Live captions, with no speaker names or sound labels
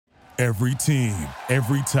Every team,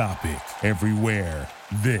 every topic, everywhere.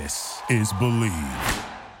 This is Believe.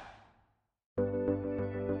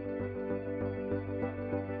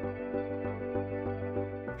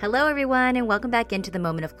 Hello, everyone, and welcome back into the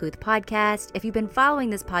Moment of Cluth podcast. If you've been following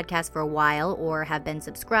this podcast for a while or have been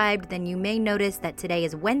subscribed, then you may notice that today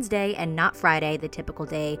is Wednesday and not Friday, the typical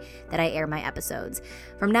day that I air my episodes.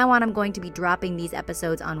 From now on, I'm going to be dropping these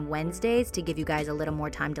episodes on Wednesdays to give you guys a little more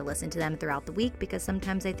time to listen to them throughout the week, because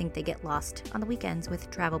sometimes I think they get lost on the weekends with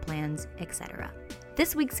travel plans, etc.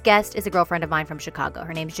 This week's guest is a girlfriend of mine from Chicago.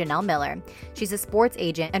 Her name's Janelle Miller. She's a sports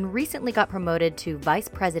agent and recently got promoted to vice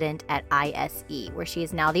president at ISE, where she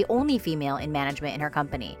is now the only female in management in her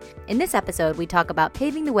company. In this episode, we talk about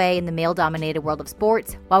paving the way in the male-dominated world of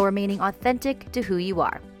sports while remaining authentic to who you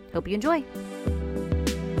are. Hope you enjoy.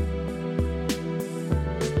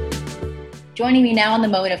 Joining me now on the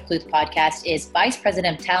Moment of Cluth podcast is Vice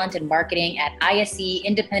President of Talent and Marketing at ISE,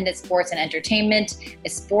 Independent Sports and Entertainment, a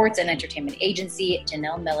sports and entertainment agency,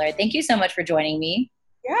 Janelle Miller. Thank you so much for joining me.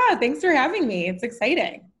 Yeah, thanks for having me. It's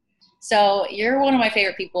exciting. So you're one of my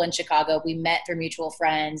favorite people in Chicago. We met through mutual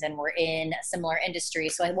friends and we're in a similar industry.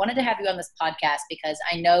 So I wanted to have you on this podcast because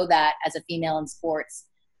I know that as a female in sports,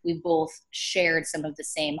 we both shared some of the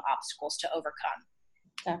same obstacles to overcome.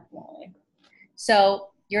 Definitely. So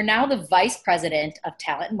you're now the Vice President of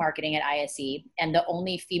Talent and Marketing at ISE and the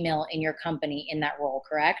only female in your company in that role,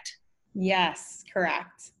 correct? Yes,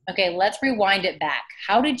 correct. Okay, let's rewind it back.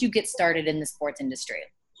 How did you get started in the sports industry?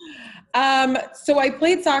 So I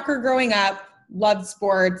played soccer growing up, loved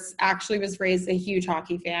sports, actually was raised a huge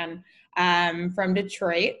hockey fan from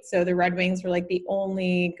Detroit. So the Red Wings were like the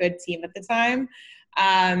only good team at the time.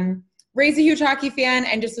 Raised a huge hockey fan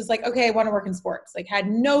and just was like, okay, I want to work in sports. Like had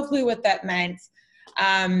no clue what that meant.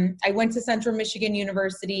 I went to Central Michigan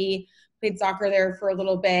University, played soccer there for a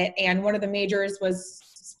little bit, and one of the majors was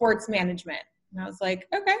sports management. And I was like,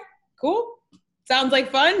 okay, cool. Sounds like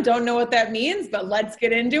fun. Don't know what that means, but let's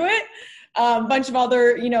get into it. A bunch of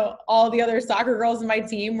other, all the other soccer girls in my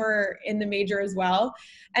team were in the major as well.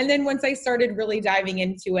 And then once I started really diving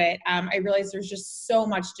into it, I realized there's just so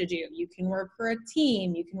much to do. You can work for a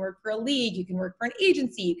team, you can work for a league, you can work for an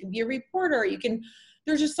agency, you can be a reporter,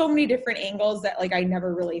 there's just so many different angles that I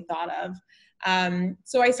never really thought of.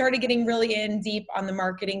 So I started getting really in deep on the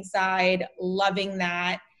marketing side, loving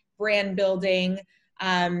that, brand building.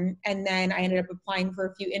 And then I ended up applying for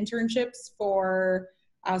a few internships for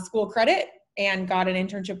school credit and got an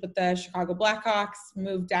internship with the Chicago Blackhawks,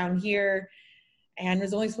 moved down here and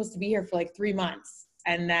was only supposed to be here for 3 months.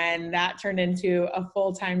 And then that turned into a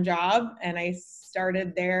full-time job. And I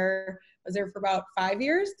started there. Was there for about 5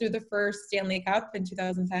 years through the first Stanley Cup in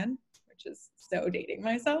 2010, which is so dating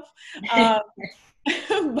myself. And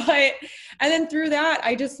then through that,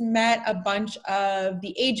 I just met a bunch of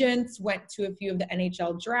the agents, went to a few of the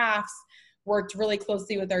NHL drafts, worked really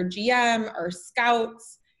closely with our GM, our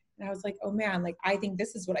scouts. And I was like, oh man, I think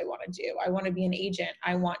this is what I want to do. I want to be an agent.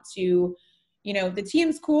 I want to, the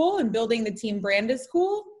team's cool and building the team brand is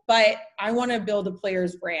cool, but I want to build a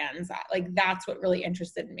player's brands. That's what really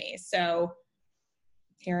interested me. So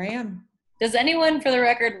here I am. Does anyone, for the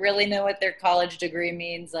record, really know what their college degree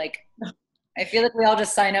means? I feel like we all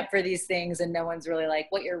just sign up for these things and no one's really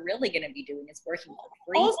what you're really going to be doing is working for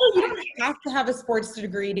free. Also, you don't have to have a sports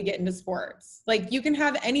degree to get into sports. You can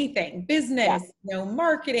have anything, business,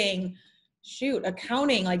 marketing,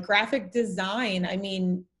 accounting, graphic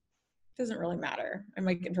design. Doesn't really matter. I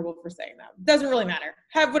might get in trouble for saying that. Doesn't really matter.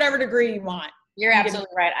 Have whatever degree you want. You're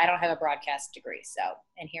absolutely right. I don't have a broadcast degree,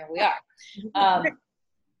 and here we are.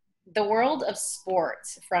 The world of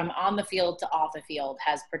sports, from on the field to off the field,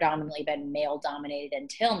 has predominantly been male-dominated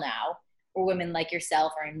until now, where women like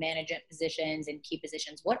yourself are in management positions and key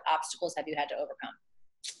positions. What obstacles have you had to overcome?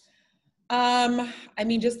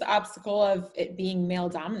 Just the obstacle of it being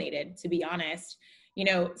male-dominated, to be honest.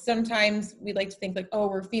 Sometimes we like to think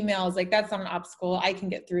we're females, that's not an obstacle. I can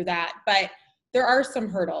get through that. But there are some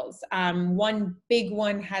hurdles. One big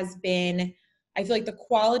one has been, I feel the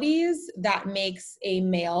qualities that makes a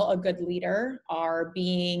male a good leader are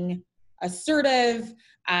being assertive,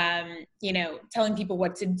 telling people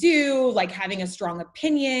what to do, having a strong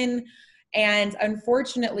opinion. And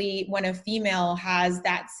unfortunately, when a female has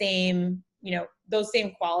that same, those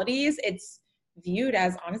same qualities, it's viewed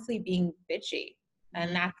as honestly being bitchy.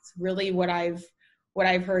 And that's really what I've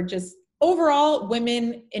heard, just overall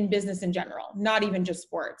women in business in general, not even just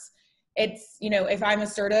sports. It's, if I'm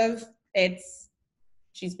assertive, it's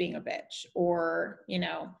she's being a bitch, or,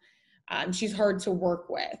 she's hard to work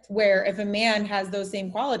with. Where if a man has those same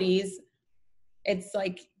qualities, it's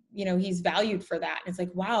he's valued for that. And it's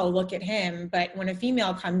like, wow, look at him. But when a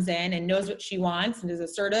female comes in and knows what she wants and is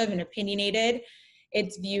assertive and opinionated,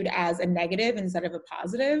 it's viewed as a negative instead of a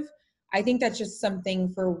positive. I think that's just something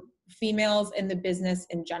for females in the business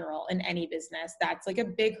in general, in any business. That's like a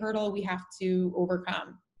big hurdle we have to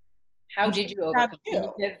overcome. How did you overcome?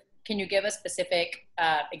 Can you give a specific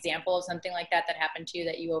example of something like that happened to you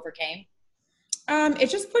that you overcame?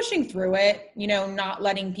 It's just pushing through it, not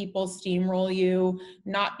letting people steamroll you,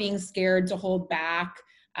 not being scared to hold back.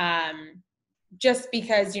 Just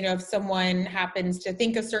because, if someone happens to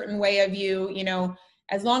think a certain way of you,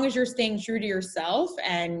 as long as you're staying true to yourself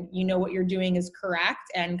and what you're doing is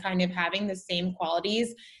correct and kind of having the same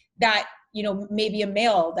qualities that, maybe a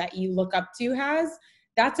male that you look up to has,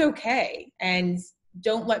 that's okay. And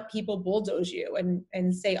don't let people bulldoze you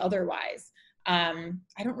and say otherwise. I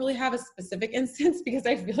don't really have a specific instance because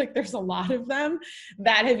I feel like there's a lot of them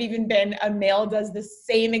that have even been a male does the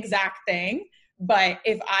same exact thing. But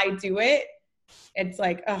if I do it, it's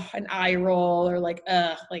like an eye roll or like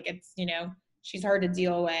it's, she's hard to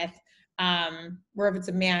deal with. Where if it's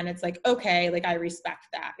a man, it's like, okay, like I respect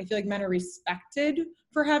that. I feel like men are respected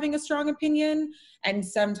for having a strong opinion. And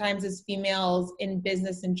sometimes as females in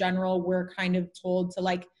business in general, we're kind of told to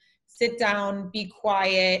like sit down, be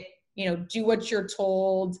quiet, do what you're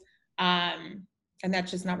told. And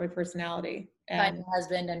that's just not my personality. Find a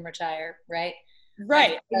husband and retire, right?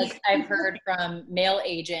 Right. I've heard from male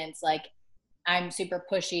agents, like I'm super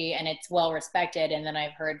pushy and it's well respected. And then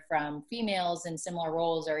I've heard from females in similar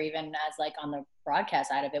roles, or even as like on the broadcast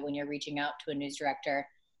side of it, when you're reaching out to a news director,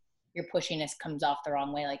 your pushiness comes off the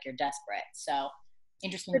wrong way, like you're desperate. So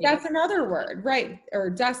interesting. But that's another word, right? Or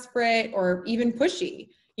desperate, or even pushy.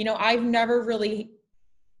 I've never really,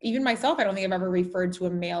 even myself, I don't think I've ever referred to a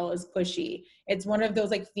male as pushy. It's one of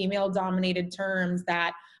those like female dominated terms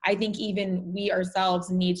that I think even we ourselves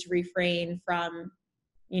need to refrain from,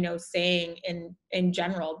 saying in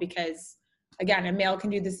general, because again, a male can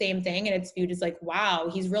do the same thing and it's viewed as like, wow,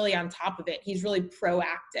 he's really on top of it. He's really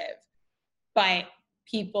proactive. But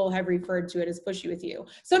people have referred to it as pushy with you.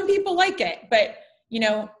 Some people like it, but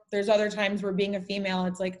there's other times where being a female,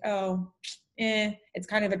 it's like, it's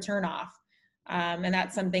kind of a turn off. And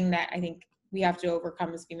that's something that I think we have to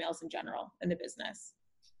overcome as females in general in the business.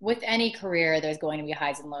 With any career, there's going to be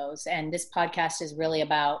highs and lows. And this podcast is really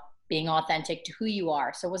about being authentic to who you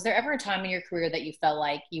are. So was there ever a time in your career that you felt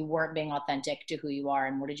like you weren't being authentic to who you are,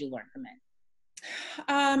 and what did you learn from it?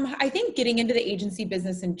 I think getting into the agency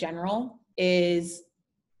business in general is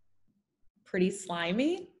pretty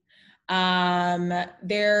slimy.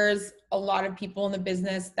 There's a lot of people in the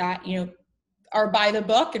business that, are by the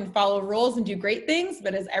book and follow rules and do great things.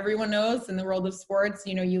 But as everyone knows in the world of sports,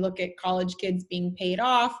 you look at college kids being paid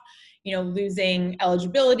off, losing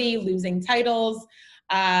eligibility, losing titles.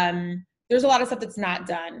 There's a lot of stuff that's not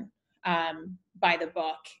done by the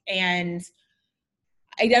book. And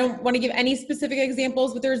I don't want to give any specific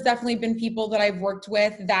examples, but there's definitely been people that I've worked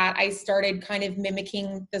with that I started kind of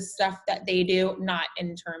mimicking the stuff that they do, not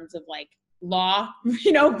in terms of like law,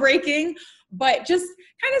 breaking, but just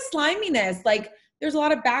kind of sliminess. Like there's a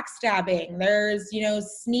lot of backstabbing. There's,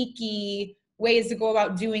 sneaky ways to go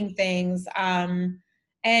about doing things.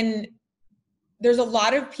 And there's a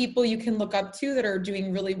lot of people you can look up to that are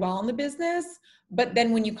doing really well in the business. But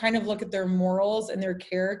then when you kind of look at their morals and their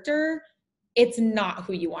character, it's not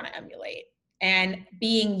who you want to emulate. And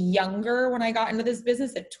being younger, when I got into this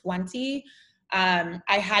business at 20, I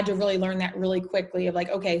had to really learn that really quickly of like,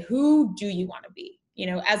 okay, who do you want to be,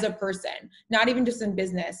 as a person, not even just in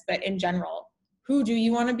business, but in general, who do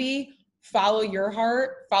you want to be? Follow your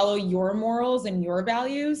heart, follow your morals and your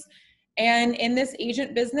values. And in this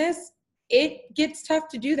agent business, it gets tough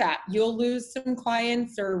to do that. You'll lose some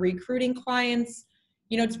clients or recruiting clients,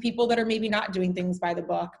 to people that are maybe not doing things by the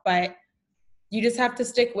book, but you just have to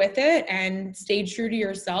stick with it and stay true to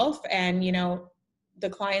yourself. And, the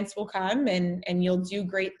clients will come and you'll do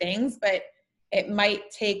great things, but it might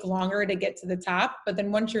take longer to get to the top. But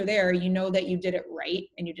then once you're there, you know that you did it right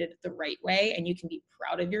and you did it the right way and you can be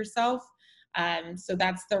proud of yourself. So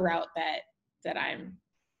that's the route that I'm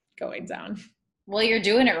going down. Well, you're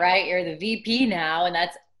doing it right. You're the VP now, and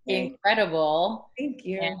that's incredible. Thank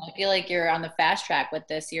you. And I feel like you're on the fast track with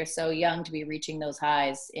this. You're so young to be reaching those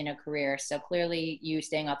highs in a career. So clearly you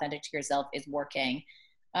staying authentic to yourself is working.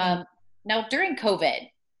 Now, during COVID,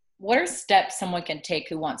 what are steps someone can take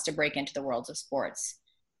who wants to break into the worlds of sports?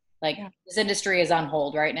 This industry is on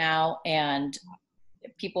hold right now, and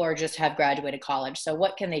people are just have graduated college. So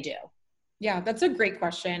what can they do? Yeah, that's a great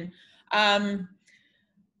question.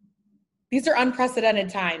 These are unprecedented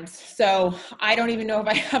times. So I don't even know if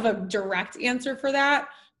I have a direct answer for that,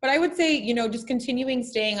 But I would say, just continuing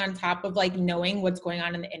staying on top of like knowing what's going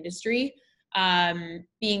on in the industry,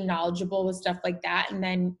 being knowledgeable with stuff like that. And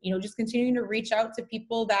then, just continuing to reach out to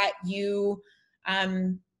people that you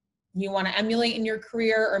want to emulate in your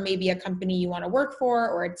career, or maybe a company you want to work for,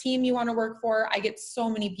 or a team you want to work for. I get so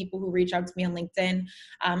many people who reach out to me on LinkedIn.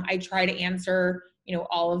 I try to answer,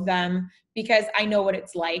 all of them, because I know what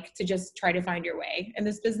it's like to just try to find your way in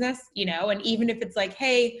this business, and even if it's like,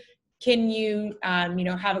 hey, can you,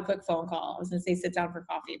 have a quick phone call? I was going to say sit down for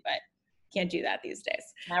coffee, but can't do that these days.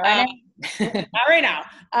 Not right now. Not right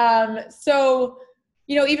now. So,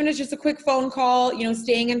 even if it's just a quick phone call,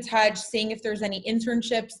 staying in touch, seeing if there's any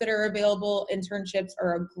internships that are available. Internships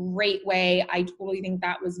are a great way. I totally think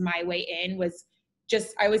that was my way in, was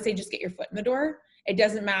I would say just get your foot in the door. It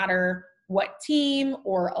doesn't matter what team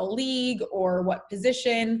or a league or what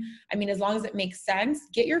position. I mean, as long as it makes sense,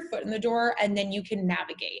 get your foot in the door and then you can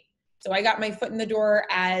navigate. So I got my foot in the door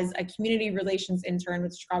as a community relations intern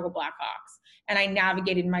with Chicago Blackhawks, and I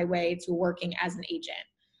navigated my way to working as an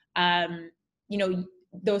agent.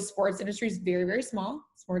 Those sports industry is very, very small.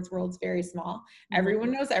 Sports world's very small.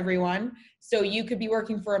 Everyone knows everyone. So you could be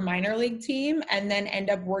working for a minor league team and then end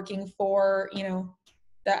up working for, the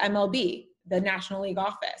MLB, the National League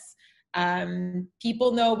office.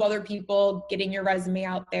 People know of other people, getting your resume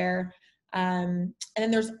out there. And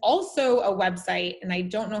then there's also a website, and I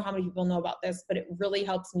don't know how many people know about this, but it really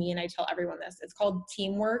helps me, and I tell everyone this. It's called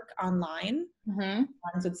Teamwork Online. So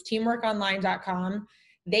it's teamworkonline.com.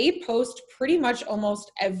 They post pretty much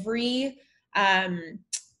almost every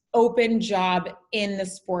open job in the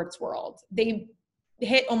sports world. They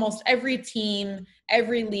hit almost every team,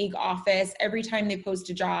 every league office, every time they post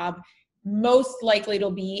a job. Most likely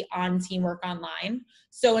it'll be on Teamwork Online.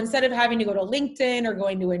 So instead of having to go to LinkedIn or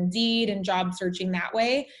going to Indeed and job searching that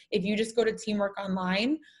way, if you just go to Teamwork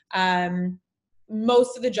Online,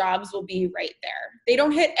 most of the jobs will be right there. They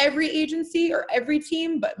don't hit every agency or every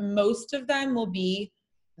team, but most of them will be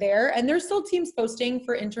there. And there's still teams posting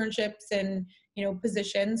for internships and,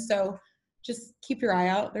 positions. So just keep your eye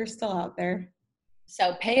out. They're still out there.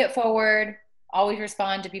 So pay it forward, always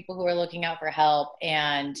respond to people who are looking out for help,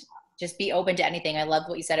 and just be open to anything. I love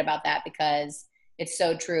what you said about that, because it's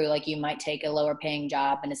so true. Like, you might take a lower paying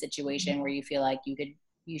job in a situation where you feel like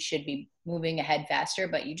you should be moving ahead faster,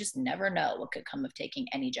 but you just never know what could come of taking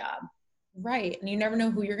any job. Right. And you never know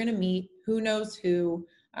who you're going to meet. Who knows who?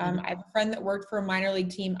 I have a friend that worked for a minor league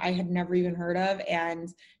team I had never even heard of, and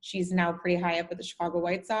she's now pretty high up with the Chicago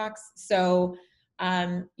White Sox. So,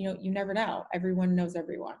 you never know. Everyone knows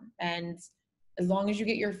everyone. And as long as you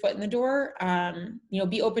get your foot in the door,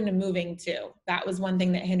 be open to moving too. That was one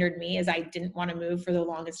thing that hindered me, is I didn't want to move for the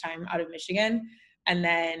longest time out of Michigan. And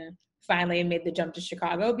then finally I made the jump to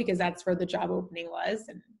Chicago because that's where the job opening was.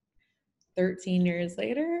 And 13 years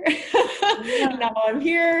later, now I'm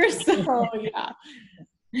here. So yeah.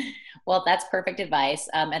 Well, that's perfect advice.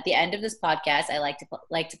 At the end of this podcast, I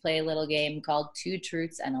like to play a little game called Two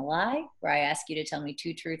Truths and a Lie, where I ask you to tell me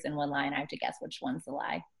two truths and one lie, and I have to guess which one's the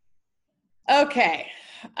lie. Okay.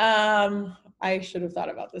 I should have thought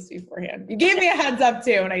about this beforehand. You gave me a heads up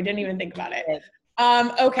too, and I didn't even think about it.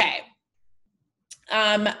 Okay.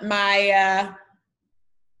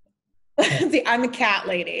 See, I'm a cat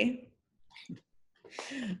lady.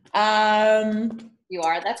 You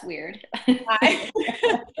are? That's weird.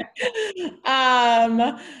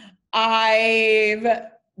 I've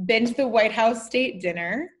been to the White House State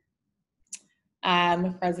Dinner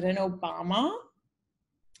with President Obama.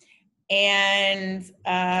 And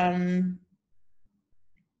I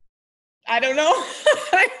don't know.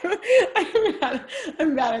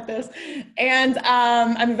 I'm bad at this. And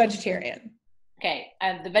I'm a vegetarian. Okay,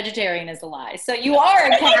 the vegetarian is a lie. So you are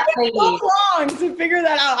a cat lady. So long to figure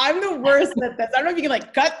that out. I'm the worst at this. I don't know if you can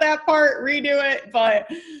cut that part, redo it, but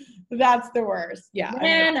that's the worst. Yeah.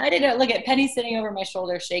 Man, I didn't know. Look at Penny sitting over my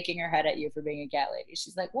shoulder, shaking her head at you for being a cat lady.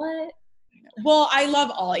 She's like, what? Well, I love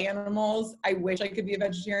all animals. I wish I could be a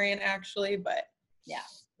vegetarian actually, but yeah,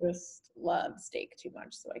 just love steak too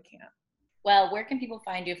much, so I can't. Well, where can people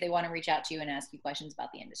find you if they want to reach out to you and ask you questions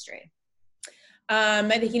about the industry?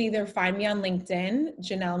 They can either find me on LinkedIn,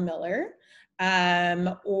 Janelle Miller,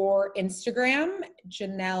 or Instagram,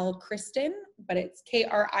 Janelle Kristen, but it's Kristin.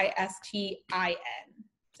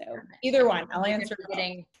 So either one, I'll answer.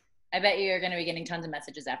 I bet you're going to be getting tons of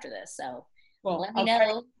messages after this. So let me I'll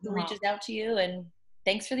know who reaches out to you, and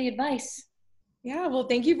thanks for the advice. Yeah, well,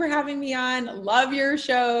 thank you for having me on. Love your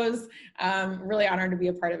shows. Really honored to be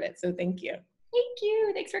a part of it. So thank you. Thank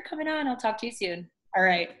you. Thanks for coming on. I'll talk to you soon. All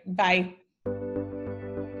right. Bye.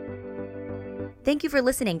 Thank you for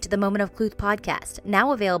listening to the Moment of Cluth podcast,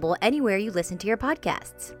 now available anywhere you listen to your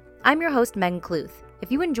podcasts. I'm your host, Megan Cluth.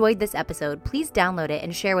 If you enjoyed this episode, please download it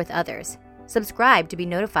and share with others. Subscribe to be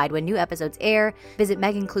notified when new episodes air, visit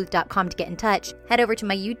megancluth.com to get in touch, head over to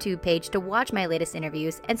my YouTube page to watch my latest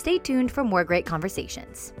interviews, and stay tuned for more great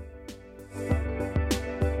conversations.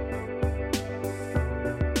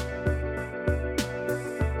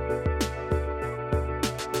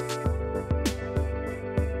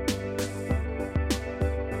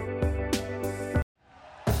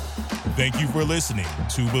 Thank you for listening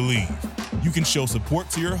to Believe. You can show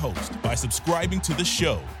support to your host by subscribing to the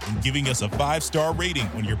show and giving us a 5-star rating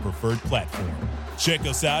on your preferred platform. Check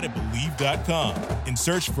us out at Believe.com and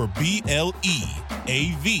search for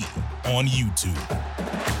BLEAV on YouTube.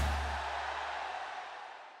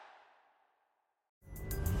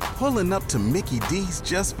 Pulling up to Mickey D's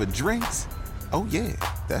just for drinks? Oh yeah,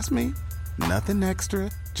 that's me. Nothing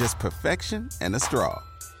extra, just perfection and a straw.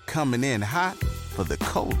 Coming in hot for the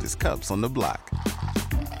coldest cups on the block.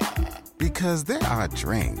 Because there are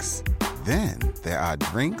drinks. Then there are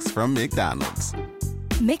drinks from McDonald's.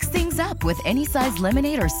 Mix things up with any size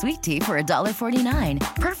lemonade or sweet tea for $1.49.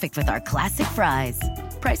 Perfect with our classic fries.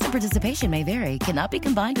 Price and participation may vary. Cannot be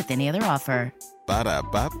combined with any other offer.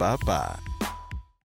 Ba-da-ba-ba-ba.